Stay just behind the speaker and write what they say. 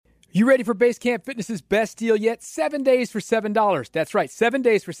You ready for Base Camp Fitness's best deal yet? 7 days for $7. That's right, 7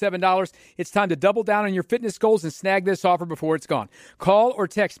 days for $7. It's time to double down on your fitness goals and snag this offer before it's gone. Call or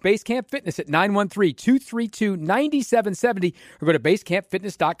text Base Camp Fitness at 913-232-9770 or go to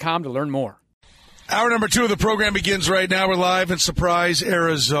basecampfitness.com to learn more. Hour number 2 of the program begins right now. We're live in Surprise,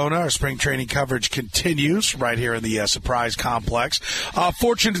 Arizona. Our spring training coverage continues right here in the Surprise Complex.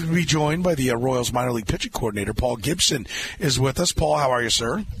 Fortunate to be joined by the Royals minor league pitching coordinator, Paul Gibson, is with us. Paul, how are you,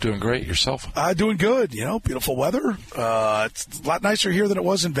 sir? Doing great. Yourself? Doing good. You know, beautiful weather. It's a lot nicer here than it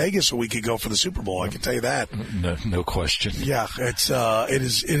was in Vegas a week ago for the Super Bowl. I can tell you that. No question. Yeah, it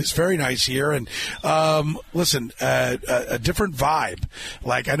is very nice here. And listen, a different vibe.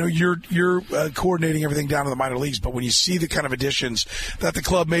 Like, I know you're coordinating everything down in the minor leagues, but when you see the kind of additions that the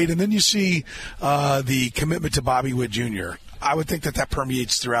club made, and then you see the commitment to Bobby Witt Jr., I would think that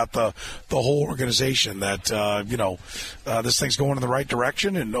permeates throughout the whole organization, that this thing's going in the right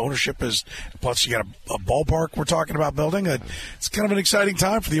direction, and ownership is, plus you got a ballpark we're talking about building. It's kind of an exciting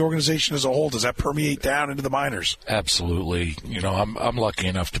time for the organization as a whole. Does that permeate down into the minors? Absolutely. You know, I'm lucky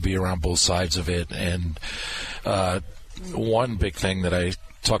enough to be around both sides of it, and one big thing that I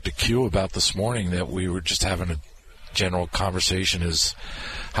talked to Q about this morning that we were just having a general conversation is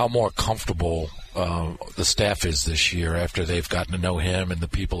how more comfortable the staff is this year after they've gotten to know him and the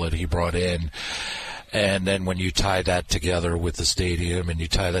people that he brought in. And then when you tie that together with the stadium and you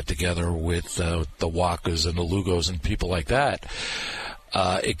tie that together with the Wakas and the Lugos and people like that,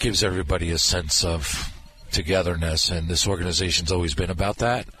 it gives everybody a sense of togetherness, and this organization's always been about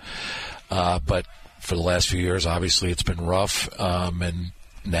that. But for the last few years, obviously, it's been rough, and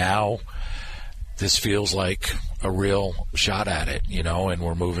now this feels like a real shot at it, you know, and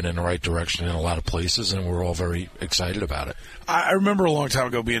we're moving in the right direction in a lot of places, and we're all very excited about it. I remember a long time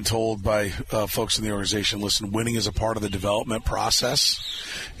ago being told by folks in the organization, listen, winning is a part of the development process.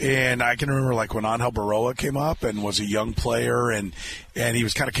 And I can remember, like, when Angel Baroa came up and was a young player, and he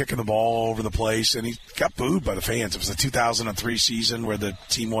was kind of kicking the ball all over the place, and he got booed by the fans. It was the 2003 season where the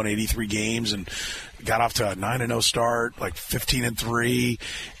team won 83 games and got off to a 9-0 start, like 15-3,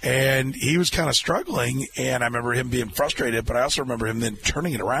 and he was kind of struggling, and I remember him being frustrated, but I also remember him then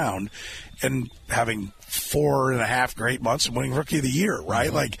turning it around and having 4.5 great months and winning Rookie of the Year, right?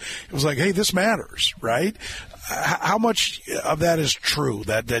 Mm-hmm. Like, it was like, hey, this matters, right? How much of that is true?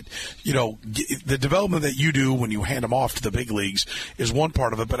 That you know, the development that you do when you hand them off to the big leagues is one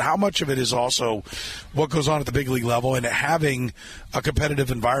part of it, but how much of it is also what goes on at the big league level and having a competitive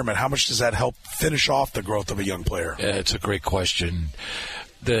environment? How much does that help finish off the growth of a young player? It's a great question.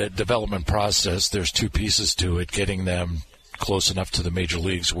 The development process, there's two pieces to it, getting them close enough to the major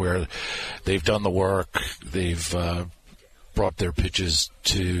leagues where they've done the work, they've brought their pitches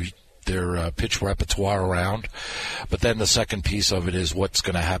to their pitch repertoire around. But then the second piece of it is what's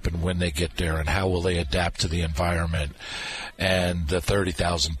going to happen when they get there and how will they adapt to the environment and the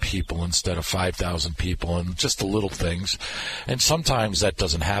 30,000 people instead of 5,000 people and just the little things. And sometimes that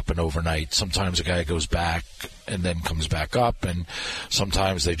doesn't happen overnight. Sometimes a guy goes back and then comes back up, and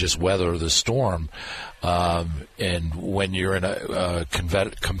sometimes they just weather the storm. And when you're in a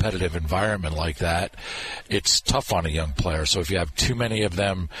competitive environment like that, it's tough on a young player. So if you have too many of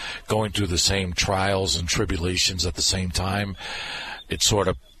them going through the same trials and tribulations at the same time, it sort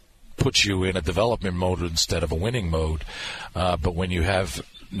of puts you in a development mode instead of a winning mode. But when you have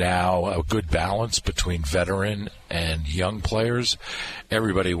now a good balance between veteran and young players,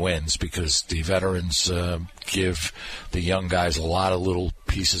 everybody wins because the veterans give the young guys a lot of little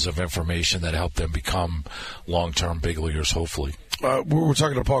pieces of information that help them become long-term big leaguers, hopefully. We're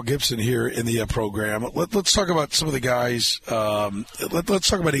talking to Paul Gibson here in the program. Let's talk about some of the guys. Let's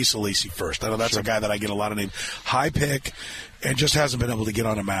talk about Asa Lacy first. I know that's a guy that I get a lot of names. High pick, and just hasn't been able to get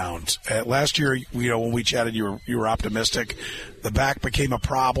on a mound. Last year, when we chatted, you were optimistic. The back became a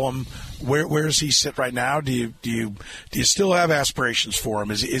problem. Where does he sit right now? Do you still have aspirations for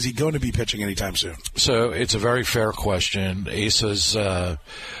him? Is he going to be pitching anytime soon? So it's a very fair question. Asa's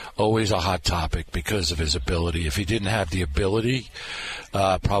always a hot topic because of his ability. If he didn't have the ability,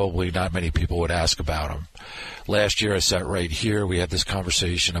 probably not many people would ask about him. Last year I sat right here. We had this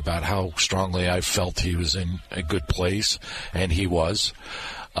conversation about how strongly I felt he was in a good place, and he was.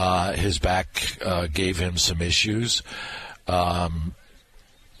 His back gave him some issues.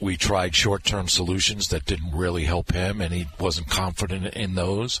 We tried short-term solutions that didn't really help him, and he wasn't confident in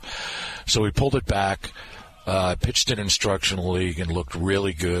those. So we pulled it back, pitched in instructional league, and looked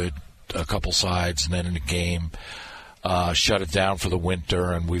really good a couple sides, and then in the game. shut it down for the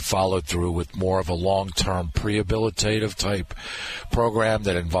winter, and we followed through with more of a long-term prehabilitative type program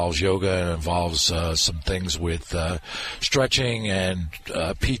that involves yoga and involves some things with stretching and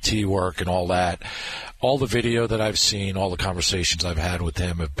PT work and all that. All the video that I've seen, all the conversations I've had with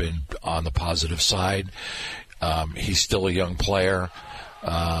him have been on the positive side. He's still a young player.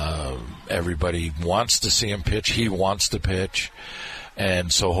 Everybody wants to see him pitch. He wants to pitch.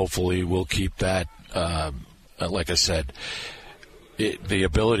 And so hopefully we'll keep that, like I said, the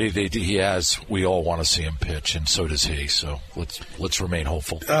ability that he has, we all want to see him pitch, and so does he. So let's remain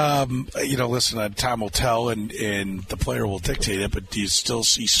hopeful. Listen, time will tell, and the player will dictate it. But do you still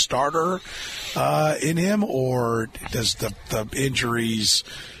see starter in him, or does the injuries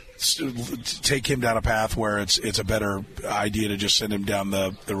take him down a path where it's a better idea to just send him down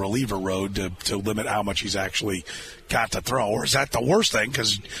the reliever road to limit how much he's actually got to throw? Or is that the worst thing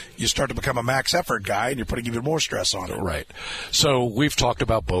because you start to become a max effort guy and you're putting even more stress on it? Right. So we've talked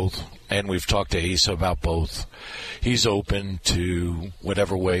about both, and we've talked to Asa about both. He's open to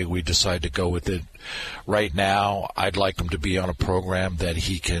whatever way we decide to go with it. Right now, I'd like him to be on a program that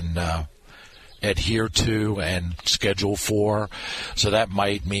he can adhere to and schedule for. So that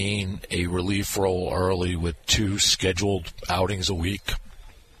might mean a relief role early with 2 scheduled outings a week.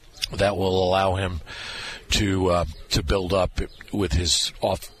 That will allow him to build up with his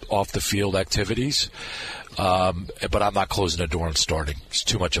off the field activities. But I'm not closing the door and starting. It's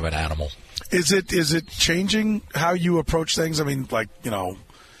too much of an animal. Is it changing how you approach things? I mean,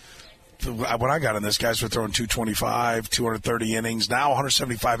 when I got in this, guys were throwing 225, 230 innings. Now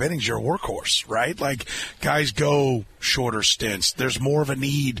 175 innings, you're a workhorse, right? Like, guys go shorter stints. There's more of a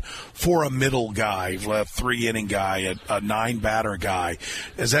need for a middle guy, a 3-inning guy, a 9-batter guy.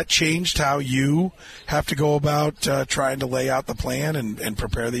 Has that changed how you have to go about trying to lay out the plan and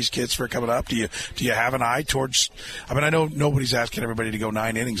prepare these kids for coming up? Do you have an eye towards – I mean, I know nobody's asking everybody to go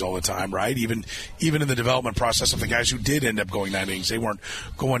 9 innings all the time, right? Even in the development process of the guys who did end up going 9 innings, they weren't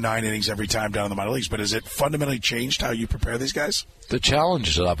going 9 innings every time down in the minor leagues. But has it fundamentally changed how you prepare these guys? The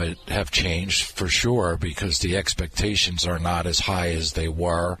challenges of it have changed for sure because the expectations are not as high as they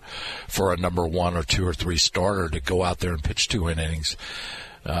were for a number 1 or 2 or 3 starter to go out there and pitch 2 innings.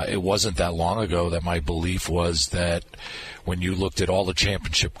 It wasn't that long ago that my belief was that when you looked at all the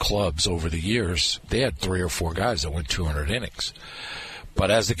championship clubs over the years, they had 3 or 4 guys that went 200 innings. But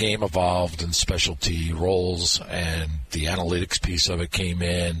as the game evolved and specialty roles and the analytics piece of it came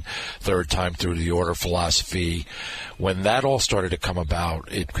in, third time through the order philosophy, when that all started to come about,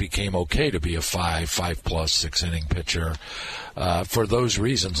 it became okay to be a 5+ 6-inning pitcher for those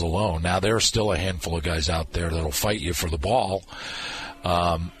reasons alone. Now, there are still a handful of guys out there that'll fight you for the ball.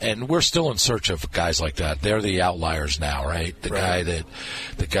 And we're still in search of guys like that. They're the outliers now, right? The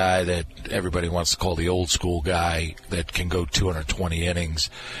guy that everybody wants to call the old school guy that can go 220 innings.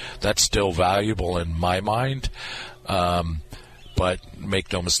 That's still valuable in my mind. But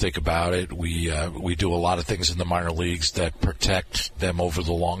make no mistake about it, we do a lot of things in the minor leagues that protect them over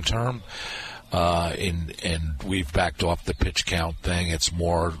the long term. And we've backed off the pitch count thing. It's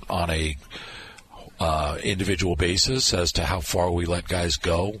more on a individual basis as to how far we let guys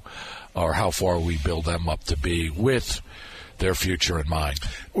go or how far we build them up to be with their future in mind.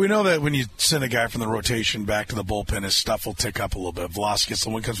 We know that when you send a guy from the rotation back to the bullpen, his stuff will tick up a little bit. Velocity gets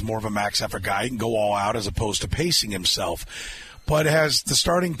the one, becomes more of a max effort guy. He can go all out as opposed to pacing himself. But has the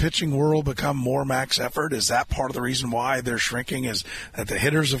starting pitching world become more max effort? Is that part of the reason why they're shrinking, is that the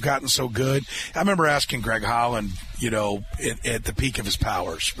hitters have gotten so good? I remember asking Greg Holland, at the peak of his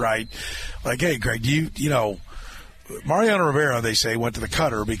powers, right? Like, hey, Greg, Mariano Rivera, they say, went to the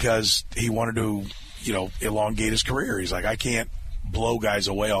cutter because he wanted to, elongate his career. He's like, I can't blow guys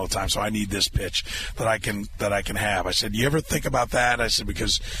away all the time, so I need this pitch that I can have. I said, you ever think about that? I said,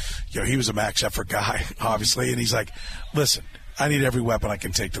 because, he was a max effort guy, obviously, and he's like, listen, I need every weapon I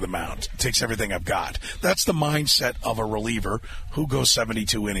can take to the mound. It takes everything I've got. That's the mindset of a reliever who goes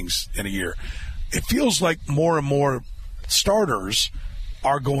 72 innings in a year. It feels like more and more starters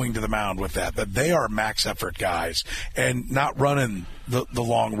are going to the mound with that they are max effort guys and not running the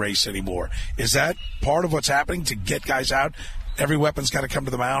long race anymore. Is that part of what's happening to get guys out? Every weapon's got to come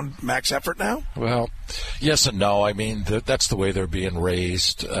to the mound, max effort now? Well, yes and no. I mean, that's the way they're being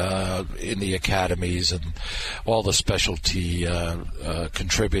raised in the academies and all the specialty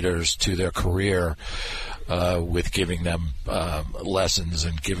contributors to their career with giving them lessons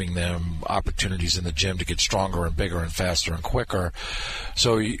and giving them opportunities in the gym to get stronger and bigger and faster and quicker.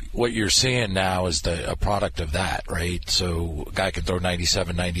 So what you're seeing now is a product of that, right? So a guy can throw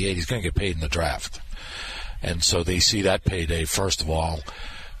 97, 98. He's going to get paid in the draft. And so they see that payday, first of all,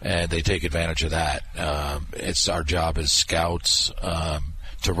 and they take advantage of that. It's our job as scouts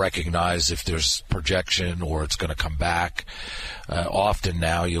to recognize if there's projection or it's going to come back. Often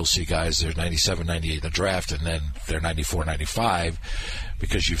now you'll see guys, they're 97, 98 in the draft, and then they're 94, 95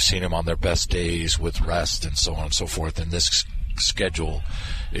 because you've seen them on their best days with rest and so on and so forth. And this schedule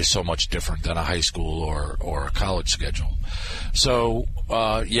is so much different than a high school or a college schedule. So,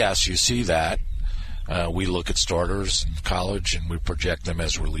 yes, you see that. We look at starters in college and we project them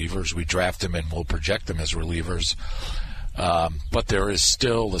as relievers. We draft them and we'll project them as relievers. But there is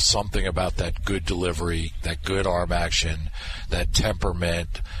still something about that good delivery, that good arm action, that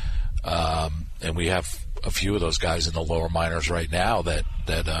temperament, and we have a few of those guys in the lower minors right now that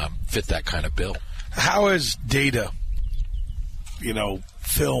fit that kind of bill. How is data,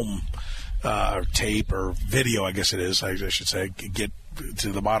 film or tape or video, I guess it is, I should say, get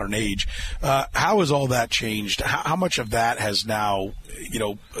to the modern age? How has all that changed? How much of that has now,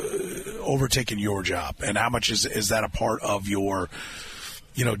 overtaken your job, and how much is that a part of your,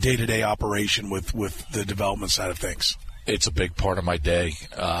 day-to-day operation with the development side of things? It's a big part of my day.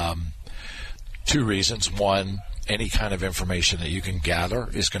 Two reasons. One, any kind of information that you can gather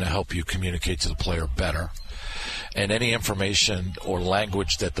is going to help you communicate to the player better. And any information or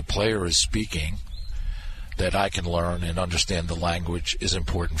language that the player is speaking that I can learn and understand the language is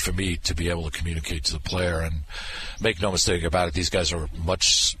important for me to be able to communicate to the player. And make no mistake about it, these guys are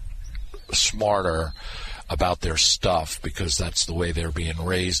much smarter about their stuff because that's the way they're being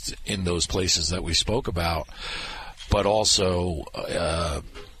raised in those places that we spoke about. But also,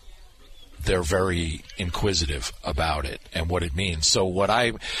 they're very inquisitive about it and what it means. So what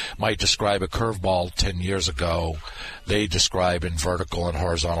I might describe a curveball 10 years ago, they describe in vertical and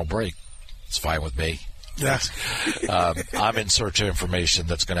horizontal break. It's fine with me. Yes. I'm in search of information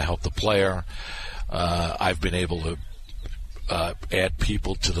that's going to help the player. I've been able to add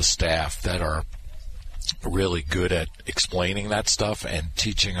people to the staff that are really good at explaining that stuff and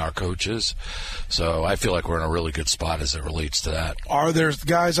teaching our coaches. So I feel like we're in a really good spot as it relates to that. Are there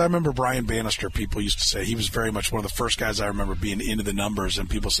guys, I remember Brian Bannister, people used to say, he was very much one of the first guys I remember being into the numbers and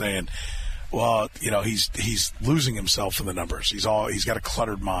people saying, well, he's losing himself in the numbers. He's got a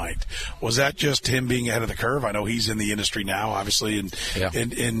cluttered mind. Was that just him being ahead of the curve? I know he's in the industry now, obviously, and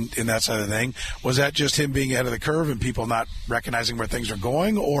in that side of the thing. Was that just him being ahead of the curve and people not recognizing where things are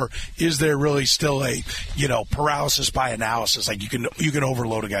going, or is there really still a paralysis by analysis? Like you can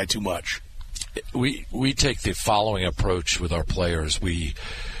overload a guy too much. We take the following approach with our players. We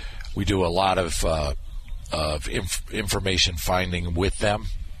do a lot of information finding with them.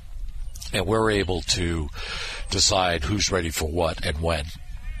 And we're able to decide who's ready for what and when.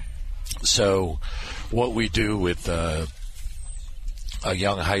 So what we do with a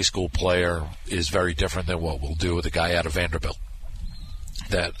young high school player is very different than what we'll do with a guy out of Vanderbilt.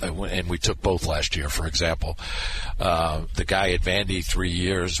 And we took both last year, for example. The guy at Vandy, 3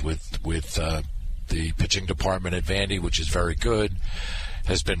 years with the pitching department at Vandy, which is very good,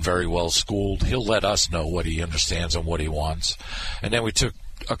 has been very well schooled. He'll let us know what he understands and what he wants. And then we took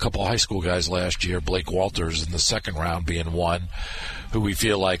a couple of high school guys last year, Blake Walters in the second round being one, who we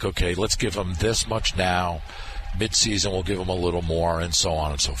feel like, okay, let's give him this much now. Mid-season, we'll give him a little more, and so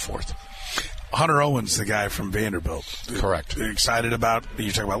on and so forth. Hunter Owens, the guy from Vanderbilt. Correct. Excited about,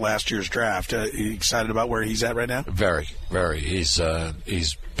 you talking about last year's draft, excited about where he's at right now? Very, very. He's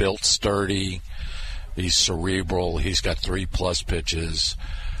built sturdy. He's cerebral. He's got 3+ pitches.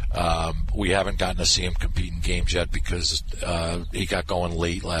 We haven't gotten to see him compete in games yet because he got going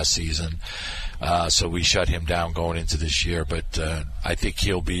late last season. So we shut him down going into this year. But I think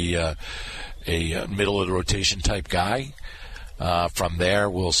he'll be a middle-of-the-rotation type guy. From there,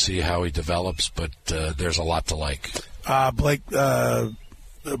 we'll see how he develops, but there's a lot to like. Blake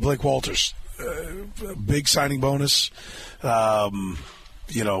Walters, big signing bonus. We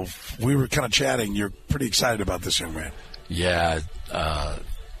were kind of chatting. You're pretty excited about this young man. Yeah,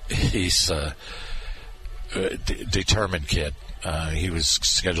 he's a determined kid. He was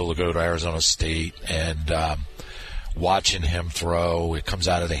scheduled to go to Arizona State, and watching him throw, it comes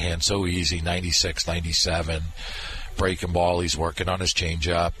out of the hand so easy, 96, 97. Breaking ball, he's working on his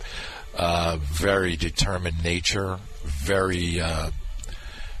changeup. Very determined nature, very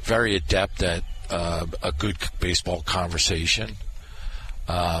adept at a good baseball conversation.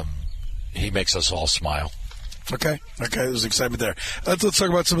 He makes us all smile. Okay, there's excitement there. Let's talk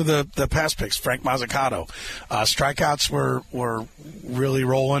about some of the past picks. Frank Mazzucato. Strikeouts were really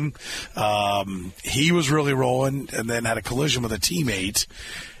rolling. He was really rolling and then had a collision with a teammate.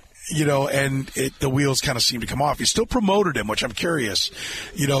 and the wheels kind of seemed to come off. You still promoted him, which I'm curious,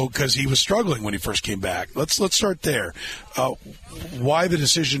 because he was struggling when he first came back. Let's start there. Why the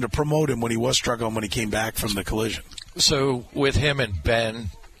decision to promote him when he was struggling when he came back from the collision? So with him and Ben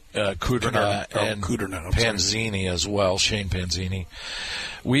Kudrna and Panzini as well, Shane Panzini,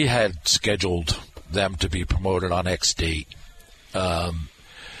 we had scheduled them to be promoted on X date.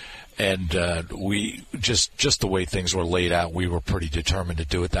 And we just the way things were laid out, we were pretty determined to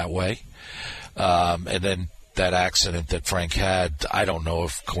do it that way. And then that accident that Frank had, I don't know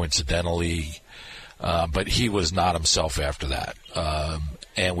if coincidentally, but he was not himself after that.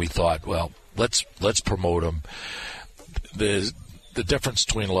 And we thought, well, let's promote him. The difference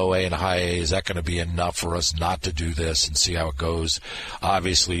between low A and high A, is that going to be enough for us not to do this and see how it goes?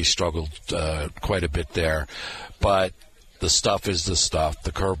 Obviously, he struggled quite a bit there, but the stuff is the stuff.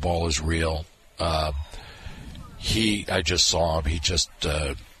 The curveball is real. I just saw him. He just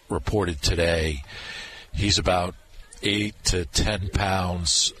reported today. He's about 8 to 10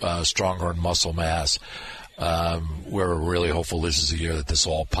 pounds stronger in muscle mass. We're really hopeful this is the year that this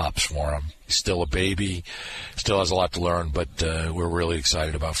all pops for him. He's still a baby, still has a lot to learn, but we're really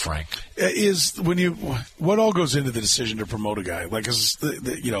excited about Frank. What all goes into the decision to promote a guy? Like,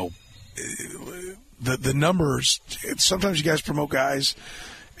 the numbers, sometimes you guys promote guys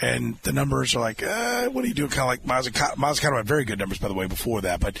and the numbers are like, what are you doing? Kind of like Miles kind of had very good numbers, by the way, before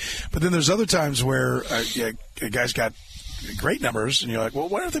that. But then there's other times where a guy's got great numbers, and you're like, well,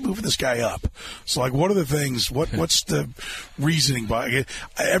 why aren't they moving this guy up? So, like, what are the things? What's the reasoning by?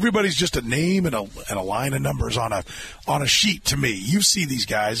 Everybody's just a name and a line of numbers on a sheet. To me, you see these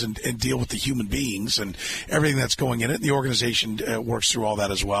guys and deal with the human beings and everything that's going in it. And the organization works through all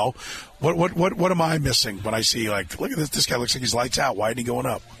that as well. What am I missing when I see, like, look at this? This guy looks like he's lights out. Why isn't he going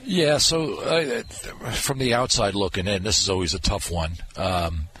up? Yeah. So from the outside looking in, this is always a tough one.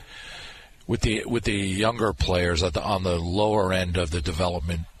 With the younger players on the lower end of the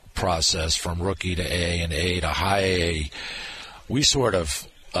development process, from rookie to A and A to high A, we sort of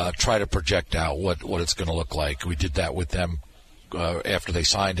try to project out what it's going to look like. We did that with them after they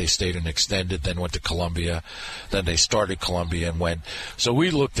signed. They stayed and extended, then went to Columbia. Then they started Columbia and went. So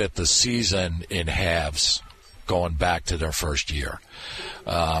we looked at the season in halves going back to their first year.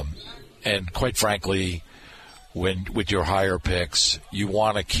 And quite frankly, with your higher picks, you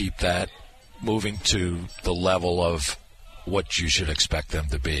want to keep that moving to the level of what you should expect them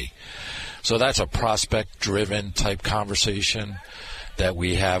to be. So that's a prospect-driven type conversation that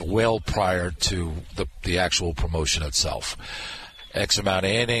we have well prior to the actual promotion itself. X amount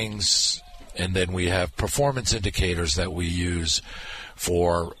of innings, and then we have performance indicators that we use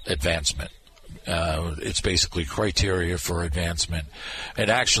for advancement. It's basically criteria for advancement. And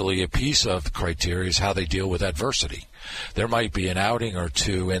actually a piece of the criteria is how they deal with adversity. There might be an outing or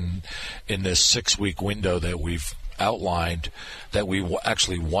two in this 6-week window that we've outlined that we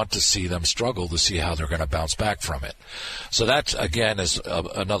actually want to see them struggle to see how they're going to bounce back from it. So that, again, is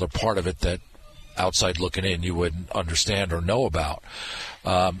another part of it that outside looking in you wouldn't understand or know about.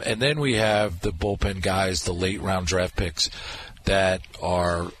 And then we have the bullpen guys, the late round draft picks that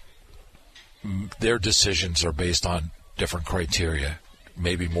are their decisions are based on different criteria,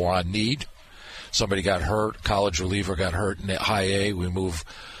 maybe more on need. Somebody got hurt, college reliever got hurt in high A, we move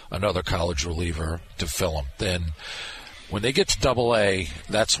another college reliever to fill them. Then when they get to double A,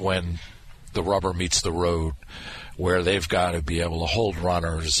 that's when the rubber meets the road, where they've got to be able to hold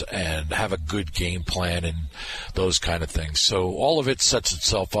runners and have a good game plan and those kind of things. So all of it sets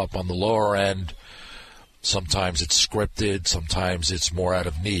itself up on the lower end. Sometimes it's scripted, sometimes it's more out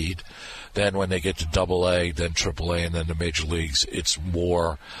of need. Then when they get to double A, then triple A, and then the major leagues, it's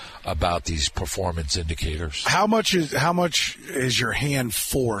more about these performance indicators. How much is your hand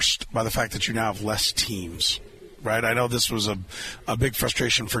forced by the fact that you now have less teams? Right, I know this was a big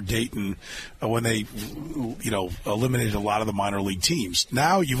frustration for Dayton when they, eliminated a lot of the minor league teams.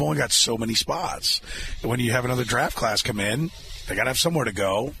 Now you've only got so many spots. When you have another draft class come in, they got to have somewhere to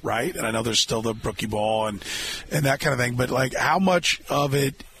go, right? And I know there's still the rookie ball and that kind of thing. But like, how much of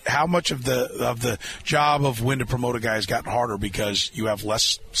the job of when to promote a guy has gotten harder because you have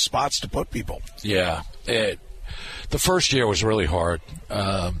less spots to put people? Yeah, the first year was really hard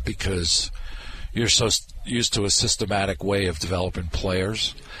because you're so used to a systematic way of developing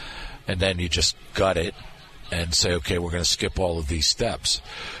players, and then you just gut it and say, okay, we're going to skip all of these steps.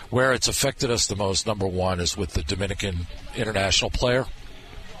 Where it's affected us the most, number one, is with the Dominican international player.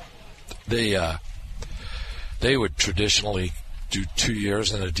 They would traditionally do 2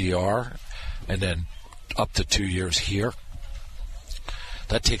 years in a DR and then up to 2 years here.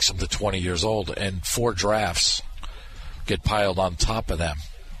 That takes them to 20 years old, and 4 drafts get piled on top of them.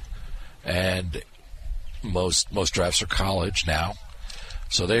 and most drafts are college now.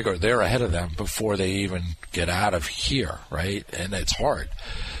 So they're ahead of them before they even get out of here, right? And it's hard.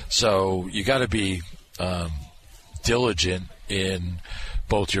 So you got to be diligent in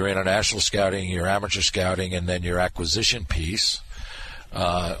both your international scouting, your amateur scouting, and then your acquisition piece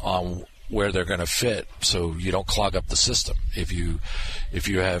on where they're going to fit, so you don't clog up the system. If you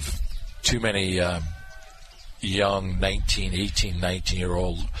have too many young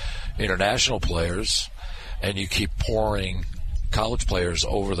 19-year-old international players, and you keep pouring college players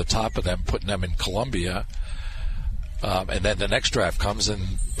over the top of them, putting them in Columbia, and then the next draft comes and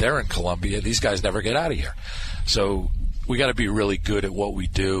they're in Columbia, these guys never get out of here. So we got to be really good at what we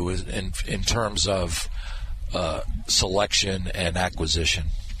do in terms of selection and acquisition.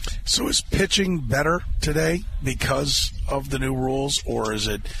 So is pitching better today because of the new rules, or is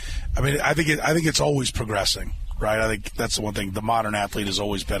it? I mean, I think it's always progressing, right? I think that's the one thing. The modern athlete is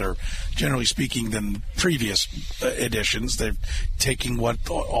always better, generally speaking, than previous editions. They're taking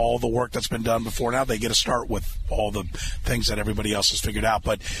all the work that's been done before. Now they get to start with all the things that everybody else has figured out.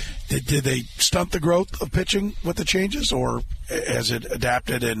 But did they stunt the growth of pitching with the changes, or has it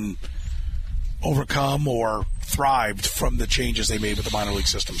adapted and overcome or thrived from the changes they made with the minor league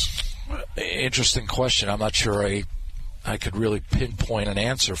systems? Interesting question. I'm not sure I could really pinpoint an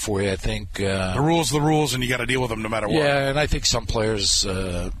answer for you. I think the rules are the rules, and you got to deal with them no matter what. Yeah, and I think some players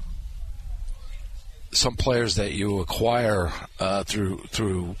that you acquire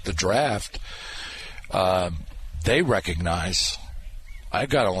through the draft, they recognize I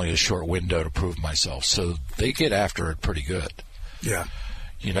got only a short window to prove myself, so they get after it pretty good. Yeah,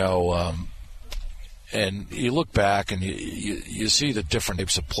 and you look back and you see the different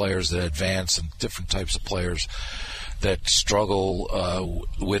types of players that advance and different types of players that struggle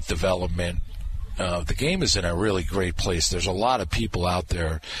with development. The game is in a really great place. There's a lot of people out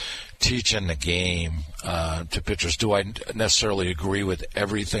there teaching the game to pitchers. Do I necessarily agree with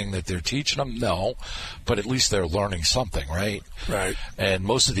everything that they're teaching them? No, but at least they're learning something, right? Right. And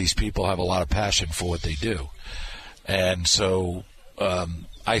most of these people have a lot of passion for what they do. And so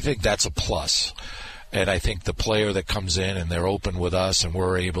I think that's a plus. And I think the player that comes in and they're open with us and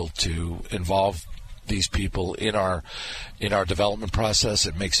we're able to involve these people in our development process,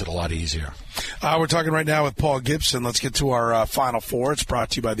 it makes it a lot easier. We're talking right now with Paul Gibson. Let's get to our Final Four. It's brought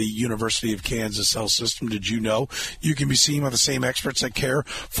to you by the University of Kansas Health System. Did you know you can be seen by the same experts that care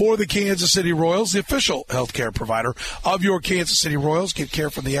for the Kansas City Royals, the official healthcare provider of your Kansas City Royals? Get care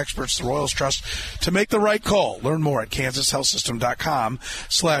from the experts the Royals trust to make the right call. Learn more at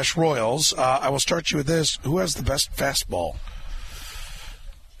kansashealthsystem.com/Royals. I will start you with this. Who has the best fastball?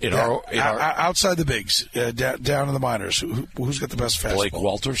 Outside the bigs, down in the minors, who's got the best fastball? Blake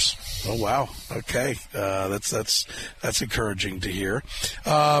Walters. Oh wow! Okay, that's encouraging to hear.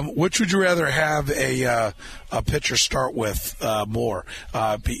 Which would you rather have a pitcher start with more?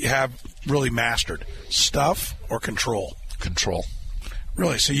 Have really mastered stuff or control? Control.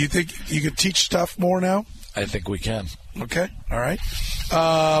 Really? So you think you could teach stuff more now? I think we can. Okay. All right.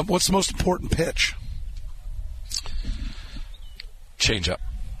 What's the most important pitch? Change up.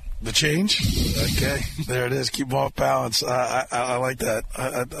 The change? Okay. There it is. Keep them off balance. I like that.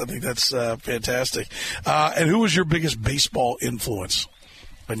 I think that's fantastic. And who was your biggest baseball influence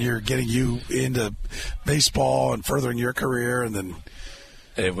when you're getting you into baseball and furthering your career? And then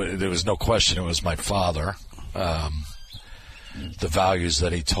there was no question it was my father. The values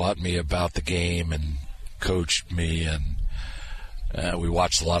that he taught me about the game and coached me, and we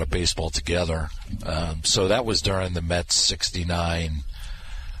watched a lot of baseball together. So that was during the Mets 69.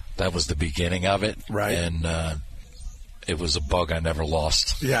 That was the beginning of it, right? And it was a bug I never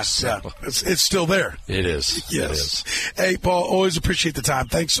lost. Yes, so, yeah. It's still there. It is. Yes. It is. Hey, Paul, always appreciate the time.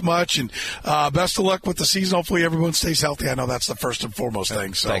 Thanks so much, and best of luck with the season. Hopefully everyone stays healthy. I know that's the first and foremost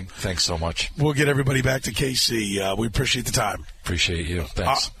thing. So thanks so much. We'll get everybody back to KC. We appreciate the time. Appreciate you.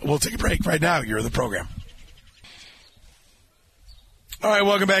 Thanks. We'll take a break right now. You're in the program. All right,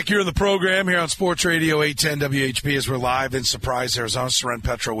 welcome back here in the program here on Sports Radio 810 WHP as we're live in Surprise, Arizona. Soren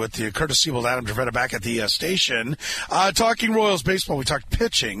Petro with you. Curtis Siebold, Adam Dravetta back at the station. Talking Royals baseball, we talked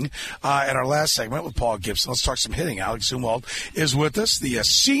pitching in our last segment with Paul Gibson. Let's talk some hitting. Alec Zumwalt is with us, the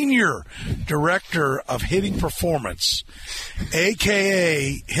Senior Director of Hitting Performance,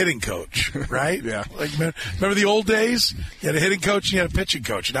 a.k.a. hitting coach, right? Yeah. Like, remember the old days? You had a hitting coach and you had a pitching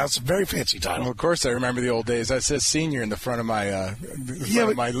coach. Now it's a very fancy title. Well, of course I remember the old days. I said senior in the front of my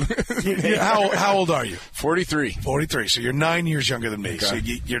Yeah, how old are you? 43. 43. So you're 9 years younger than me. Okay. So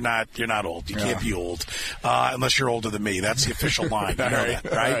you're not old. You can't be old unless you're older than me. That's the official line. You know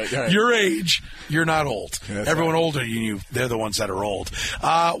that, right? Your age, you're not old. Yeah, everyone older than you, they're the ones that are old.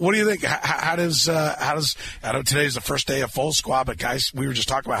 What do you think? How does I know today's the first day of full squad, but guys, we were just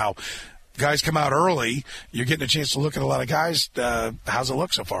talking about how guys come out early. You're getting a chance to look at a lot of guys. How's it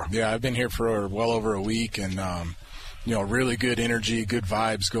look so far? Yeah, I've been here for well over a week, and really good energy, good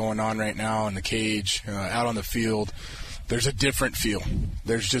vibes going on right now in the cage, out on the field. There's a different feel.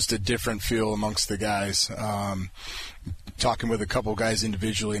 There's just a different feel amongst the guys. Talking with a couple guys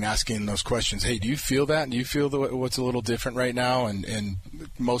individually and asking those questions. Hey, do you feel that? Do you feel what's a little different right now? And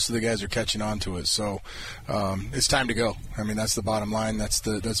most of the guys are catching on to it. So it's time to go. I mean, that's the bottom line. That's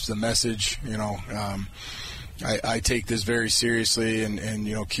the message. I take this very seriously,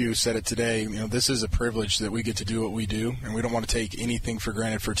 and Q said it today. This is a privilege that we get to do what we do, and we don't want to take anything for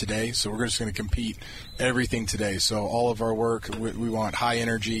granted for today. So we're just going to compete everything today. So all of our work, we want high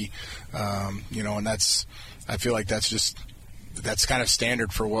energy, and I feel like that's kind of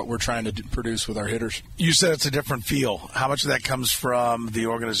standard for what we're trying to produce with our hitters. You said it's a different feel. How much of that comes from the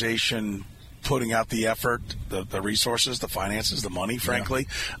organization putting out the effort, the resources, the finances, the money, frankly,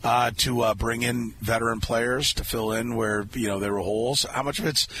 to bring in veteran players to fill in where, there were holes? How much of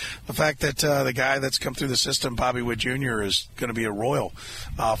it's the fact that the guy that's come through the system, Bobby Witt Jr., is going to be a Royal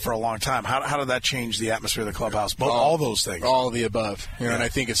for a long time? How did that change the atmosphere of the clubhouse? All those things. All of the above. And I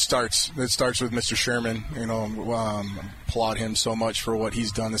think it starts with Mr. Sherman. Applaud him so much for what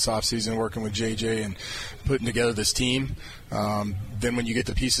he's done this offseason, working with JJ and putting together this team. Then when you get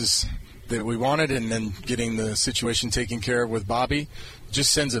the pieces that we wanted, and then getting the situation taken care of with Bobby,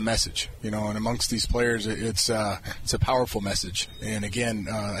 just sends a message, and amongst these players, it's a powerful message. And again,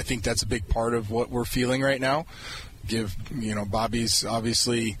 I think that's a big part of what we're feeling right now. Bobby's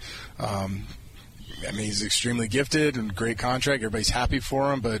obviously, he's extremely gifted and great contract. Everybody's happy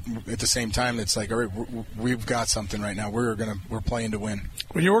for him, but at the same time, it's like, all right, we've got something right now. We're playing to win.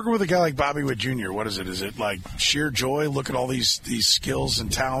 When you're working with a guy like Bobby Witt Jr., what is it? Is it like sheer joy? Look at all these skills and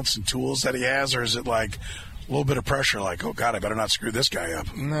talents and tools that he has, or is it like a little bit of pressure, like, oh, God, I better not screw this guy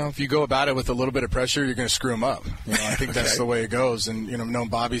up? No, if you go about it with a little bit of pressure, you're going to screw him up. I think that's the way it goes. And, known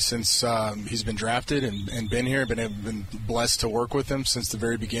Bobby since he's been drafted and been here, been blessed to work with him since the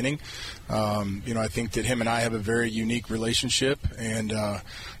very beginning. I think that him and I have a very unique relationship. And,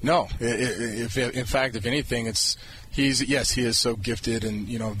 if anything, he is so gifted, and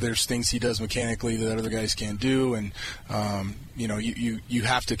there's things he does mechanically that other guys can't do, and you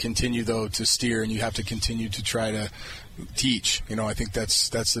have to continue though to steer, and you have to continue to try to teach. I think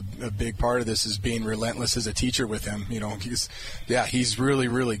that's a big part of this, is being relentless as a teacher with him. He's really,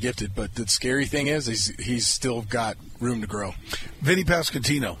 really gifted, but the scary thing is he's still got room to grow. Vinny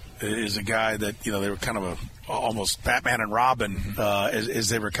Pasquantino is a guy that they were kind of almost Batman and Robin as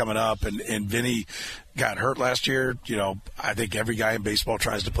they were coming up, and Vinny got hurt last year. I think every guy in baseball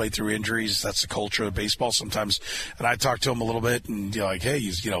tries to play through injuries. That's the culture of baseball sometimes. And I talked to him a little bit, and hey,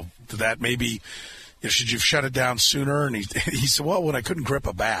 he's that maybe should you have shut it down sooner? And he said, well, when I couldn't grip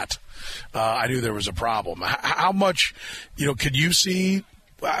a bat, I knew there was a problem. How much could you see?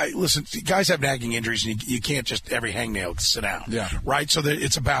 Listen, guys have nagging injuries, and you can't just every hangnail sit down. Yeah. Right? So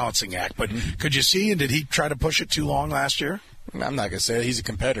it's a balancing act. But could you see, and did he try to push it too long last year? I'm not going to say it. He's a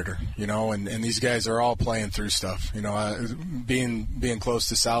competitor, and these guys are all playing through stuff. Being close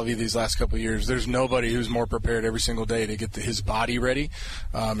to Salvi these last couple of years, there's nobody who's more prepared every single day to get his body ready.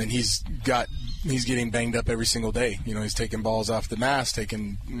 And he's getting banged up every single day. He's taking balls off the mast,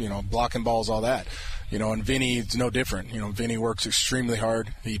 blocking balls, all that. And Vinny, it's no different. Vinny works extremely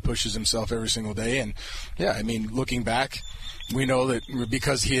hard. He pushes himself every single day. And, looking back, we know that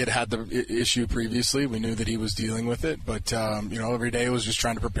because he had the issue previously, we knew that he was dealing with it. But, every day was just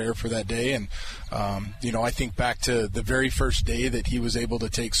trying to prepare for that day. And, I think back to the very first day that he was able to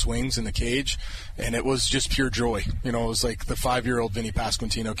take swings in the cage, and it was just pure joy. It was like the 5-year-old Vinny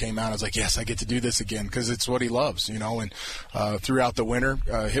Pasquantino came out. I was like, yes, I get to do this again, because it's what he loves, And throughout the winter,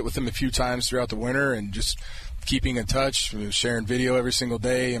 hit with him a few times throughout the winter, and just keeping in touch, sharing video every single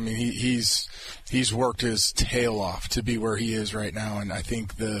day. I mean, he's worked his tail off to be where he is right now, and I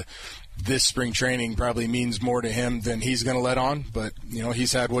think this spring training probably means more to him than he's going to let on. But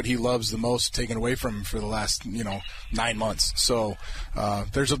he's had what he loves the most taken away from him for the last 9 months. So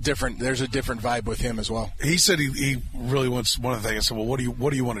there's a different vibe with him as well. He said he really wants. One of the things I said, well, what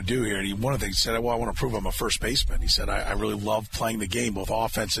do you want to do here? And one of the things he said, well, I want to prove I'm a first baseman. He said, I really love playing the game, both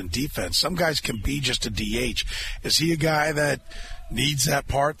offense and defense. Some guys can be just a DH. Is he a guy that needs that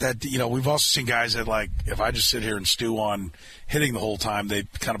part that, we've also seen guys that, like, if I just sit here and stew on hitting the whole time, they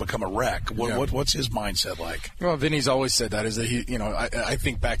kind of become a wreck. What's his mindset like? Well, Vinny's always said that, is that he, I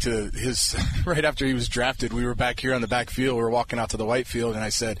think back to his, right after he was drafted, we were back here on the back field, we were walking out to the white field, and I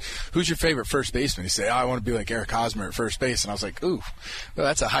said, who's your favorite first baseman? He said, I want to be like Eric Hosmer at first base. And I was like, ooh, well,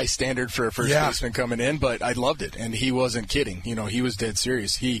 that's a high standard for a first baseman coming in, but I loved it. And he wasn't kidding. He was dead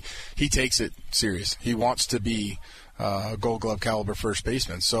serious. He takes it serious. He wants to be Gold Glove caliber first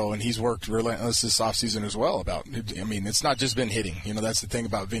baseman. So, and he's worked relentless this offseason as well it's not just been hitting. That's the thing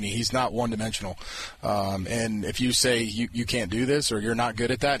about Vinny. He's not one-dimensional. And if you say you can't do this or you're not good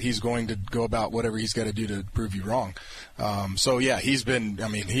at that, he's going to go about whatever he's got to do to prove you wrong. He's been,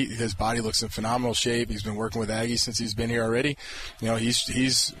 his body looks in phenomenal shape. He's been working with Aggie since he's been here already.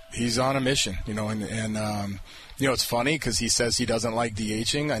 He's on a mission, it's funny because he says he doesn't like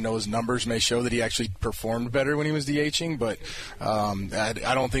DHing. I know his numbers may show that he actually performed better when he was DHing, but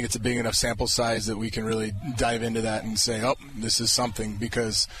I don't think it's a big enough sample size that we can really dive into that and say, oh, this is something,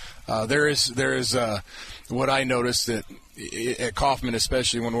 because there is what I noticed that at Kauffman,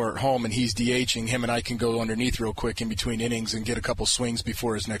 especially when we're at home and he's DHing, him and I can go underneath real quick in between innings and get a couple swings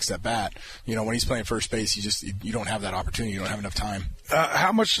before his next at bat. When he's playing first base, you don't have that opportunity. You don't have enough time.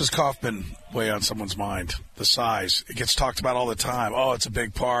 How much does Kauffman weigh on someone's mind? The size. It gets talked about all the time. Oh, it's a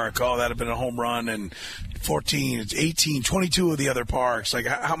big park. Oh, that'd have been a home run. And 14, it's 18, 22 of the other parks. Like,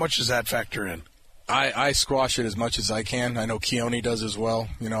 how much does that factor in? I squash it as much as I can. I know Keone does as well.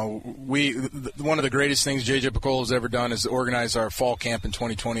 One of the greatest things J.J. Picola has ever done is organize our fall camp in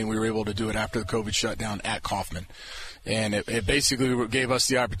 2020. We were able to do it after the COVID shutdown at Kauffman. And it basically gave us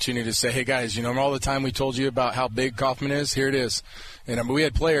the opportunity to say, hey, guys, all the time we told you about how big Kauffman is, here it is. And we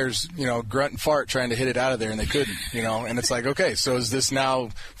had players, grunt and fart trying to hit it out of there, and they couldn't, And it's like, okay, so does this now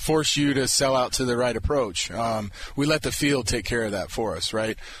force you to sell out to the right approach? We let the field take care of that for us,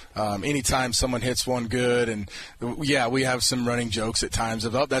 right? Anytime someone hits one good, and, we have some running jokes at times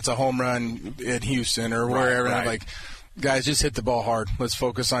of, oh, that's a home run in Houston or wherever. Right. And I'm like, guys, just hit the ball hard. Let's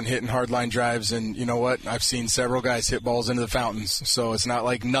focus on hitting hard line drives. And you know what? I've seen several guys hit balls into the fountains, so it's not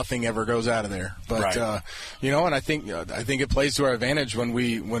like nothing ever goes out of there. But and I think it plays to our advantage when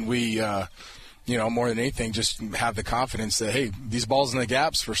we more than anything, just have the confidence that, hey, these balls in the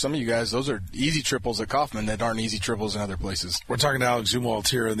gaps, for some of you guys, those are easy triples at Kauffman that aren't easy triples in other places. We're talking to Alec Zumwalt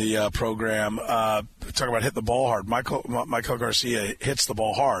here in the program. Talking about hitting the ball hard. Michael Garcia hits the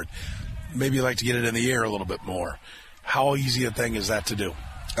ball hard. Maybe you like to get it in the air a little bit more. How easy a thing is that to do?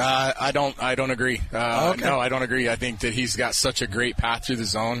 I don't agree. Okay. No, I don't agree. I think that he's got such a great path through the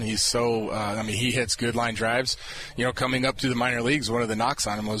zone. He's so, he hits good line drives. Coming up through the minor leagues, one of the knocks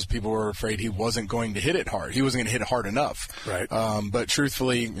on him was people were afraid he wasn't going to hit it hard. He wasn't going to hit it hard enough. Right. But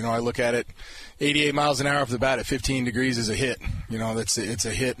truthfully, I look at it, 88 miles an hour off the bat at 15 degrees is a hit. It's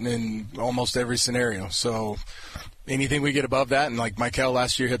a hit in almost every scenario. So anything we get above that, and like Michael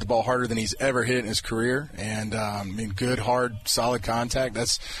last year hit the ball harder than he's ever hit in his career, and good, hard, solid contact.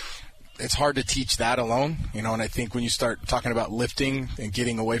 It's hard to teach that alone, and I think when you start talking about lifting and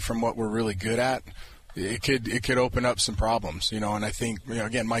getting away from what we're really good at, it could open up some problems, and I think,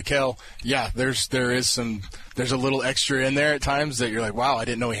 again, Michael, there's a little extra in there at times that you're like, wow, I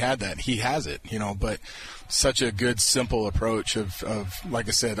didn't know he had that. He has it, but such a good, simple approach of like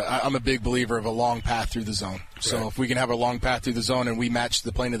I said, I'm a big believer of a long path through the zone. So right. If we can have a long path through the zone and we match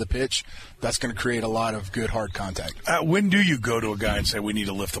the plane of the pitch, that's going to create a lot of good, hard contact. When do you go to a guy and say, we need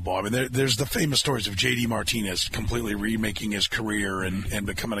to lift the ball? I mean, there's the famous stories of J.D. Martinez completely remaking his career and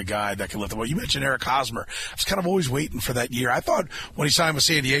becoming a guy that can lift the ball. You mentioned Eric Hosmer. I was kind of always waiting for that year. I thought when he signed with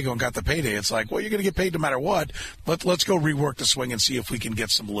San Diego and got the payday, it's like, well, you're going to get paid no matter what. Let's go rework the swing and see if we can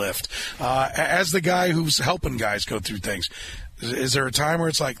get some lift. As the guy who's helping guys go through things, is there a time where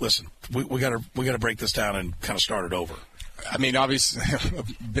it's like, listen, we got to break this down and kind of start it over? I mean, obviously,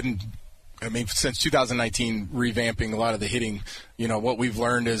 since 2019, revamping a lot of the hitting, what we've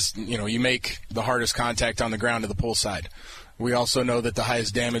learned is, you make the hardest contact on the ground to the pull side. We also know that the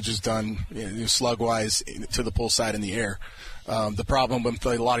highest damage is done slug-wise to the pull side in the air. The problem with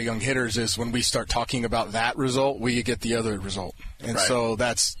a lot of young hitters is when we start talking about that result, we get the other result. And right. So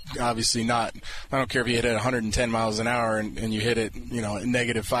that's obviously not – I don't care if you hit it at 110 miles an hour and you hit it, at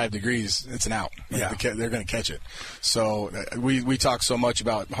negative 5 degrees, it's an out. Yeah. They're going to catch it. So we talk so much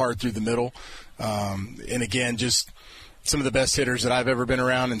about hard through the middle. And, again, just some of the best hitters that I've ever been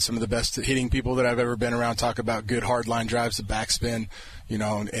around and some of the best hitting people that I've ever been around talk about good hard line drives, the backspin.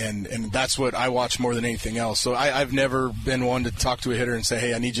 and that's what I watch more than anything else. So I've never been one to talk to a hitter and say,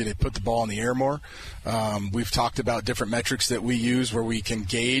 hey, I need you to put the ball in the air more. We've talked about different metrics that we use where we can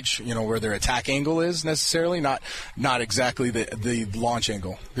gauge, where their attack angle is necessarily, not exactly the launch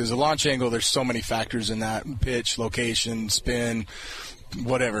angle. Because the launch angle, there's so many factors in that: pitch, location, spin,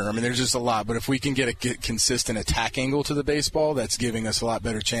 whatever. I mean, there's just a lot. But if we can get a consistent attack angle to the baseball, that's giving us a lot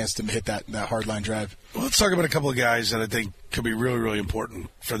better chance to hit that hard line drive. Well, let's talk about a couple of guys that I think could be really, really important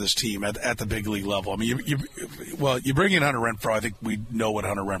for this team at the big league level. I mean, you bring in Hunter Renfroe. I think we know what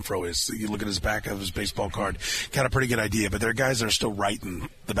Hunter Renfroe is. You look at his back of his baseball card, got a pretty good idea. But there are guys that are still writing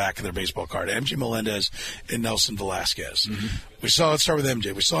the back of their baseball card. MJ Melendez and Nelson Velasquez. Mm-hmm. Let's start with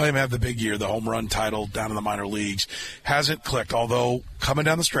MJ. We saw him have the big year, the home run title down in the minor leagues. Hasn't clicked, although coming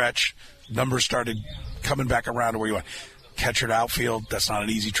down the stretch, numbers started coming back around to where you want. Catcher to outfield, that's not an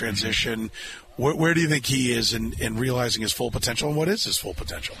easy transition. Where do you think he is in realizing his full potential, and what is his full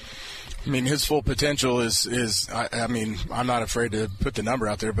potential? I mean, his full potential is I mean, I'm not afraid to put the number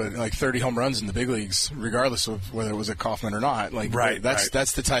out there, but like 30 home runs in the big leagues, regardless of whether it was at Kaufman or not. Like,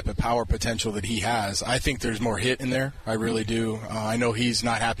 that's the type of power potential that he has. I think there's more hit in there. I really do. I know he's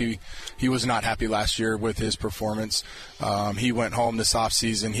not happy. He was not happy last year with his performance. He went home this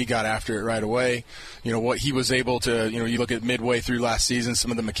offseason. He got after it right away. What he was able to, you look at midway through last season, some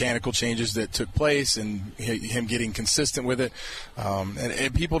of the mechanical changes that took place and him getting consistent with it.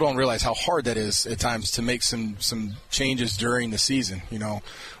 And people don't realize how hard that is at times to make some changes during the season.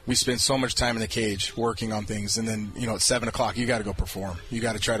 We spend so much time in the cage working on things, and then at 7 o'clock you got to go perform. We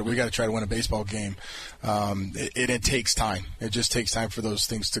got to try to win a baseball game. It takes time. It just takes time for those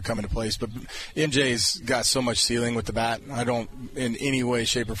things to come into place. But MJ's got so much ceiling with the bat. I don't in any way,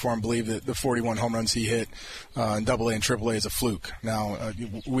 shape, or form believe that the 41 home runs he hit in AA and AAA is a fluke. Now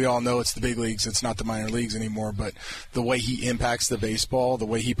we all know it's the big leagues. It's not the minor leagues anymore. But the way he impacts the baseball, the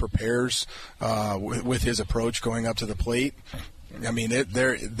way he prepares with his approach going up to the plate. I mean,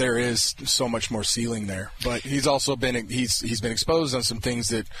 there is so much more ceiling there, but he's also been he's been exposed on some things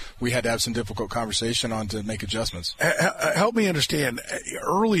that we had to have some difficult conversation on to make adjustments. Help me understand.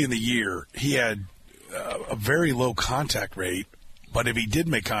 Early in the year, he had a very low contact rate, but if he did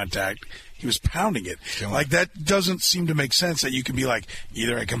make contact, he was pounding it. Like, that doesn't seem to make sense. That you can be like,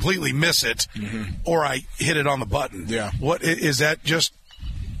 either I completely miss it, or I hit it on the button. Yeah. What is that? Just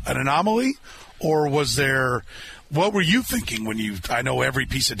an anomaly, or was there? What were you thinking when I know every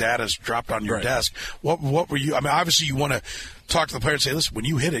piece of data is dropped on your desk. What were you? I mean, obviously you want to talk to the player and say, listen, when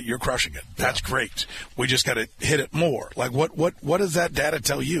you hit it, you're crushing it. That's great. We just got to hit it more. Like, what does that data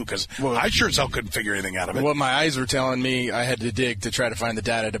tell you? Because I sure as hell couldn't figure anything out of it. What my eyes were telling me, I had to dig to try to find the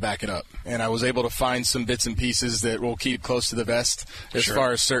data to back it up. And I was able to find some bits and pieces that will keep close to the vest as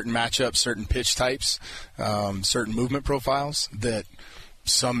far as certain matchups, certain pitch types, certain movement profiles that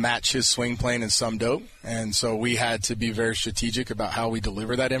some match his swing plane and some don't. And so we had to be very strategic about how we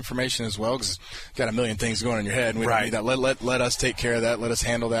deliver that information as well, because you've got a million things going in your head. And we don't need that. Let us take care of that. Let us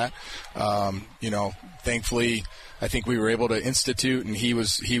handle that. Thankfully, I think we were able to institute, and he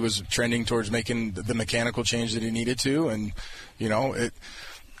was trending towards making the mechanical change that he needed to. And,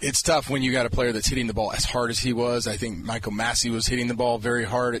 it's tough when you got a player that's hitting the ball as hard as he was. I think Michael Massey was hitting the ball very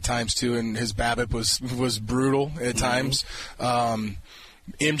hard at times too, and his BABIP was brutal at times.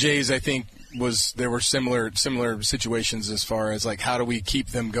 MJ's, I think, there were similar situations as far as, like, how do we keep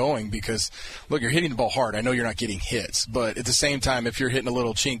them going? Because, look, you're hitting the ball hard. I know you're not getting hits, but at the same time, if you're hitting a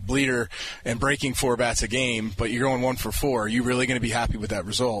little chink bleeder and breaking 4 bats a game, but you're going 1 for 4, are you really going to be happy with that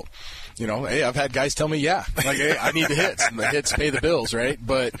result? Hey, I've had guys tell me, hey, I need the hits. The hits pay the bills, right?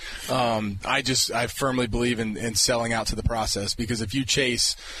 But I firmly believe in selling out to the process, because I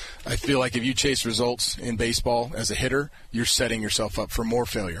feel like if you chase results in baseball as a hitter, you're setting yourself up for more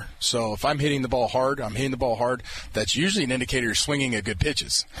failure. So if I'm hitting the ball hard, that's usually an indicator you're swinging at good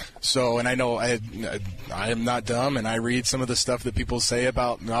pitches. So, and I know I am not dumb, and I read some of the stuff that people say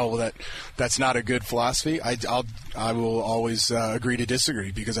about, that's not a good philosophy. I will always agree to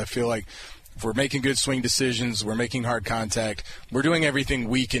disagree, because I feel like if we're making good swing decisions, we're making hard contact, we're doing everything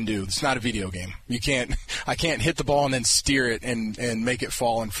we can do. It's not a video game. I can't hit the ball and then steer it and make it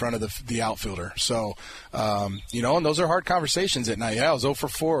fall in front of the outfielder. So, and those are hard conversations at night. I was 0 for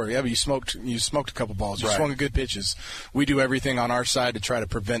 4. Yeah, but you smoked a couple balls. You swung at good pitches. We do everything on our side to try to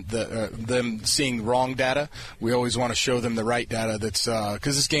prevent them seeing wrong data. We always want to show them the right data. That's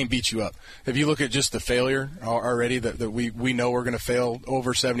because this game beats you up. If you look at just the failure already, that we know we're going to fail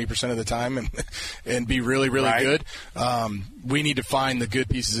over 70% of the time. and be really, really good. We need to find the good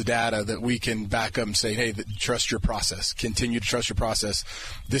pieces of data that we can back up and say, hey, trust your process. Continue to trust your process.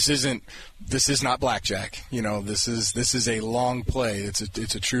 This is not blackjack. This is a long play. It's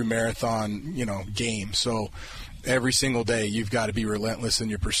a true marathon, game. So every single day you've got to be relentless in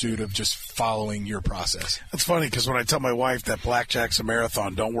your pursuit of just following your process. That's funny because when I tell my wife that blackjack's a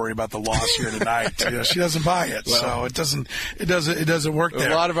marathon, don't worry about the loss here tonight, she doesn't buy it. Well, so it doesn't work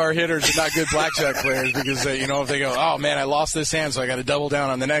there. A lot of our hitters are not good blackjack players because they, if they go, oh man, I lost this hand, so I got to double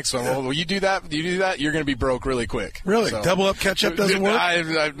down on the next one. Well, you do that, you're going to be broke really quick. Really? So, double up catch up doesn't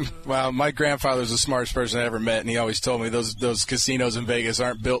work? Well, my grandfather was the smartest person I ever met, and he always told me those casinos in Vegas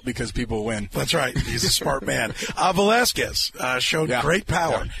aren't built because people win. That's right. He's a smart man. Velasquez showed great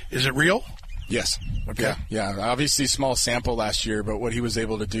power. Yeah. Is it real? Yes. Okay. Yeah. Obviously, small sample last year, but what he was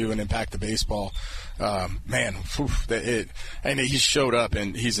able to do and impact the baseball, and he showed up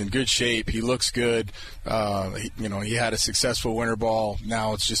and he's in good shape. He looks good. He had a successful winter ball.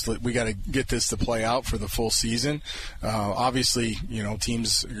 Now it's just we got to get this to play out for the full season. Obviously,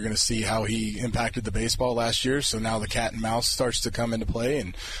 teams are going to see how he impacted the baseball last year. So now the cat and mouse starts to come into play,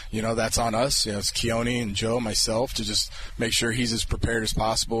 and that's on us. It's Keone and Joe, myself, to just make sure he's as prepared as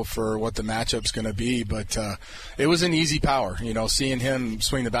possible for what the matchup's going to be. But it was an easy power. Seeing him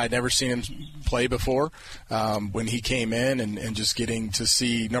swing the bat, I'd never seen him play before. When he came in and just getting to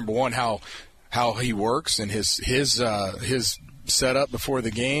see, number one, how he works and his setup before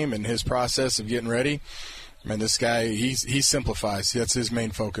the game and his process of getting ready. Man, this guy, he simplifies. That's his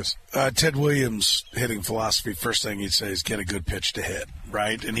main focus. Ted Williams' hitting philosophy, first thing he'd say is get a good pitch to hit,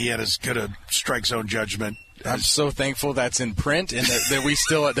 right? And he had as good a strike zone judgment. I'm so thankful that's in print and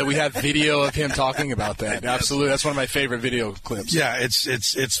that we have video of him talking about that. Absolutely, that's one of my favorite video clips. Yeah,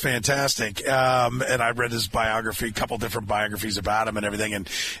 it's fantastic. And I read his biography, a couple different biographies about him and everything, and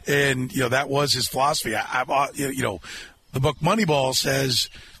that was his philosophy. The book Moneyball says,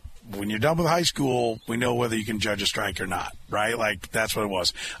 when you're done with high school, we know whether you can judge a strike or not, right? Like, that's what it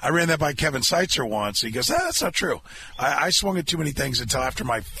was. I ran that by Kevin Seitzer once. He goes, that's not true. I swung at too many things until after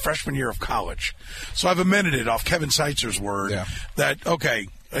my freshman year of college. So I've amended it off Kevin Seitzer's word that, okay,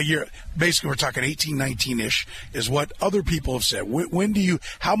 a year, basically we're talking 18, 19-ish is what other people have said.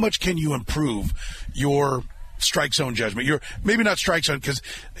 How much can you improve your strike zone judgment? Maybe not strike zone, because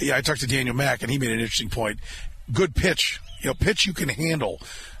I talked to Daniel Mack, and he made an interesting point. Good pitch, pitch you can handle.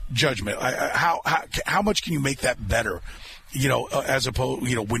 Judgment. How much can you make that better? As opposed,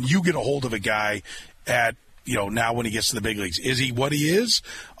 when you get a hold of a guy at, now when he gets to the big leagues, is he what he is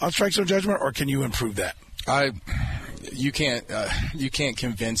on strike zone judgment, or can you improve that? You can't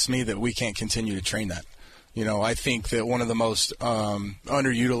convince me that we can't continue to train that. I think that one of the most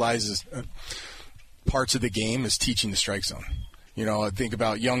underutilized parts of the game is teaching the strike zone. I think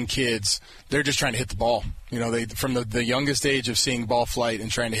about young kids, they're just trying to hit the ball. They from the youngest age of seeing ball flight and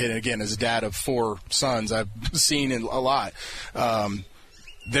trying to hit it. Again, as a dad of 4 sons, I've seen it a lot.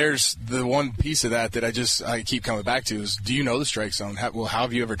 There's the one piece of that I keep coming back to is, do you know the strike zone? How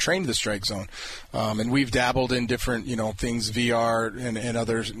have you ever trained the strike zone? And we've dabbled in different, things, VR and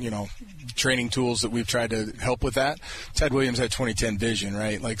other, training tools that we've tried to help with that. Ted Williams had 20/10 vision,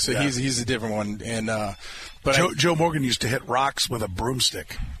 right? He's a different one. And but Joe Morgan used to hit rocks with a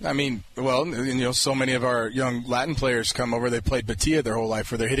broomstick. I mean, so many of our young Latin players come over. They played Batilla their whole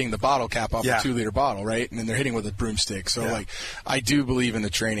life, where they're hitting the bottle cap off a 2-liter bottle, right? And then they're hitting with a broomstick. So, I do believe in the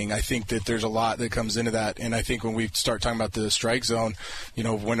training. I think that there's a lot that comes into that. And I think when we start talking about the strike zone,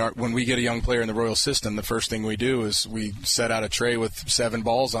 when we get a young player in the Royal system, the first thing we do is we set out a tray with 7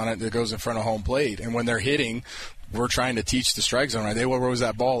 balls on it that goes in front of home plate. And when they're hitting, we're trying to teach the strike zone, right? Where was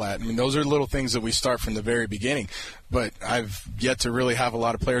that ball at? I mean, those are little things that we start from the very beginning. But I've yet to really have a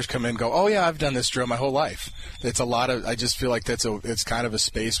lot of players come in and go, oh, yeah, I've done this drill my whole life. I just feel like it's kind of a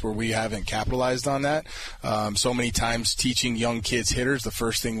space where we haven't capitalized on that. So many times teaching young kids hitters, the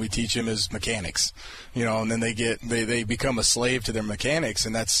first thing we teach them is mechanics, and then they become a slave to their mechanics.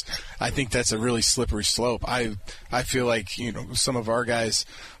 And I think that's a really slippery slope. I feel like, some of our guys,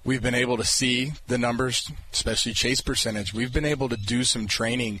 we've been able to see the numbers, especially chase percentage. We've been able to do some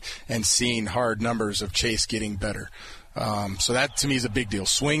training and seeing hard numbers of chase getting better. So that to me is a big deal.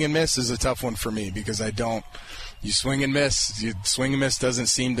 Swing and miss is a tough one for me because you swing and miss. Swing and miss doesn't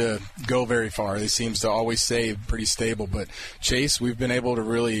seem to go very far. It seems to always stay pretty stable. But chase, we've been able to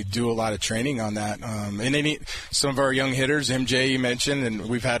really do a lot of training on that. And some of our young hitters, MJ you mentioned, and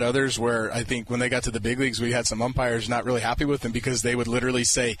we've had others where I think when they got to the big leagues, we had some umpires not really happy with them because they would literally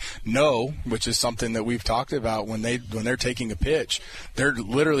say no, which is something that we've talked about when they're taking a pitch. They're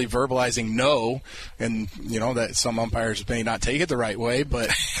literally verbalizing no, and that some umpires may not take it the right way,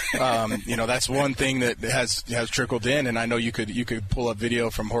 but That's one thing that has trickled in, and I know you could pull up video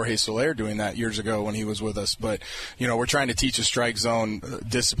from Jorge Soler doing that years ago when he was with us. But we're trying to teach a strike zone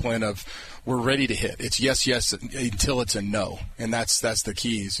discipline of we're ready to hit. It's yes until it's a no, and that's the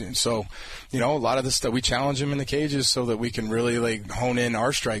keys. And so, a lot of this stuff we challenge them in the cages so that we can really hone in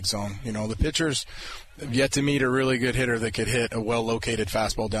our strike zone. The pitchers have yet to meet a really good hitter that could hit a well-located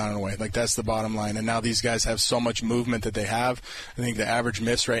fastball down and away. That's the bottom line. And now these guys have so much movement that they have. I think the average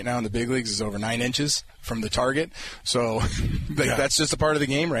miss right now in the big leagues is over 9 inches from the target. So that's just a part of the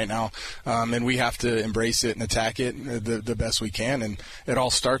game right now. And we have to embrace it and attack it the best we can. And it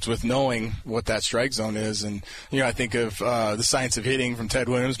all starts with knowing what that strike zone is. And, I think of The Science of Hitting from Ted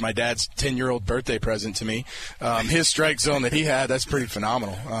Williams, my dad's 10-year-old birthday present to me. His strike zone that he had, that's pretty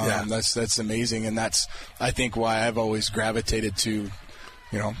phenomenal. That's amazing. And that's, I think, why I've always gravitated to,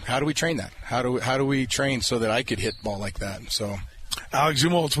 how do we train that? How do we train so that I could hit ball like that? So Alec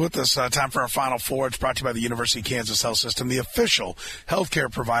Zumwalt's with us. Time for our Final Four. It's brought to you by the University of Kansas Health System, the official healthcare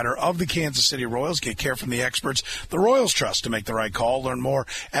provider of the Kansas City Royals. Get care from the experts the Royals trust to make the right call. Learn more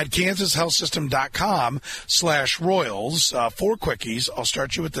at kansashealthsystem.com/Royals. 4 quickies. I'll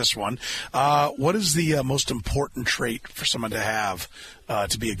start you with this one. What is the most important trait for someone to have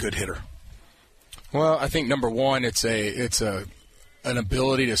to be a good hitter? Well, I think number one, it's an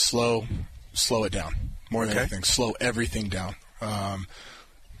ability to slow it down more than anything. Slow everything down.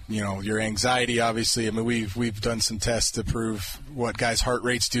 Your anxiety, obviously. I mean, we've done some tests to prove what guys' heart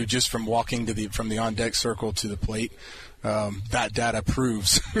rates do just from walking from the on deck circle to the plate. That data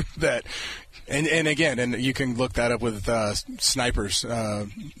proves that. And again, you can look that up with snipers,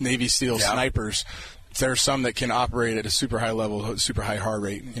 Navy SEAL snipers. There are some that can operate at a super high level, super high heart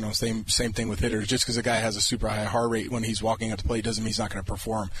rate. Same thing with hitters. Just because a guy has a super high heart rate when he's walking up the plate doesn't mean he's not going to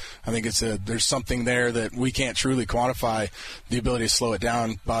perform. I think there's something there that we can't truly quantify. The ability to slow it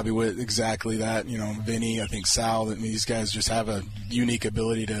down. Bobby Witt, exactly that. Vinny, I think Sal. These guys just have a unique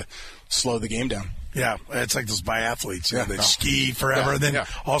ability to slow the game down. Yeah, it's like those biathletes. They ski forever, and then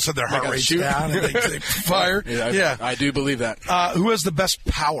all of a sudden their heart rate's down and they fire. I do believe that. Who has the best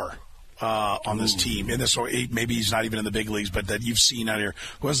power on this team? In this, maybe he's not even in the big leagues, but that you've seen out here.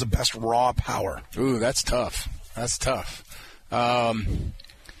 Who has the best raw power? Ooh, that's tough. I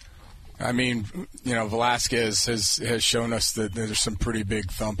mean, Velasquez has shown us that there's some pretty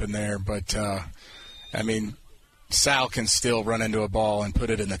big thump in there, but I mean, Sal can still run into a ball and put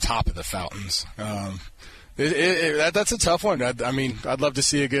it in the top of the fountains. That's a tough one. I'd love to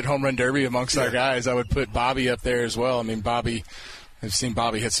see a good home run derby amongst our guys. I would put Bobby up there as well. I mean, I've seen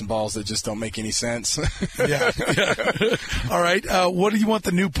Bobby hit some balls that just don't make any sense. Yeah. All right. What do you want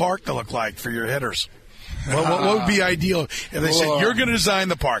the new park to look like for your hitters? What would be ideal if they said, you're going to design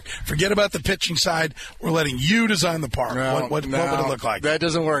the park? Forget about the pitching side. We're letting you design the park. What would it look like? That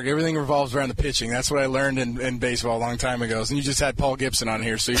doesn't work. Everything revolves around the pitching. That's what I learned in baseball a long time ago. And you just had Paul Gibson on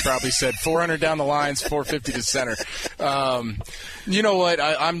here, so he probably said 400 down the lines, 450 to center. You know what?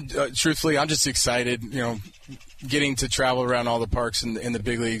 I'm truthfully, I'm just excited, getting to travel around all the parks in the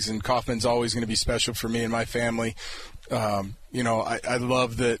big leagues, and Kauffman's always going to be special for me and my family. I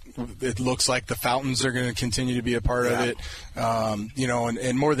love that it looks like the fountains are going to continue to be a part of it.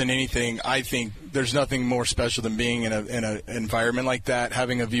 And more than anything, I think there's nothing more special than being in an environment like that,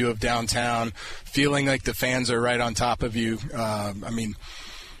 having a view of downtown, feeling like the fans are right on top of you.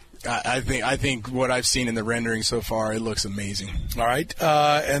 I think what I've seen in the rendering so far, it looks amazing. All right.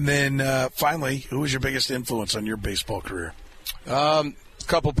 And then finally, who was your biggest influence on your baseball career?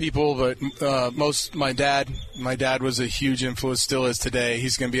 Couple people, but my dad was a huge influence, still is today.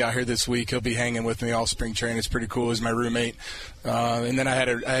 He's going to be out here this week. He'll be hanging with me all spring training. It's pretty cool. He's my roommate. And then I had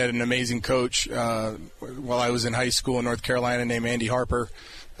an amazing coach while I was in high school in North Carolina named Andy Harper.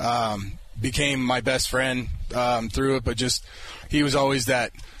 Became my best friend through it, but just he was always the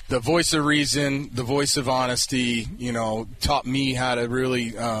voice of reason, the voice of honesty, taught me how to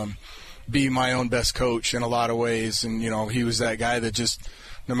really be my own best coach in a lot of ways. And, he was that guy that just,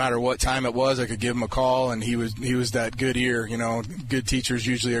 no matter what time it was, I could give him a call, and he was that good ear. Good teachers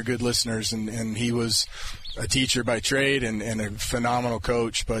usually are good listeners, and he was a teacher by trade and a phenomenal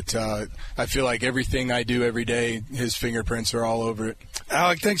coach. But I feel like everything I do every day, his fingerprints are all over it.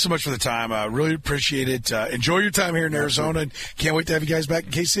 Alec, thanks so much for the time. I really appreciate it. Enjoy your time here in Arizona, and can't wait to have you guys back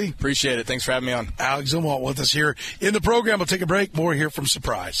in KC. Appreciate it. Thanks for having me on. Alec Zumwalt with us here in the program. We'll take a break. More here from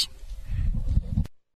Surprise.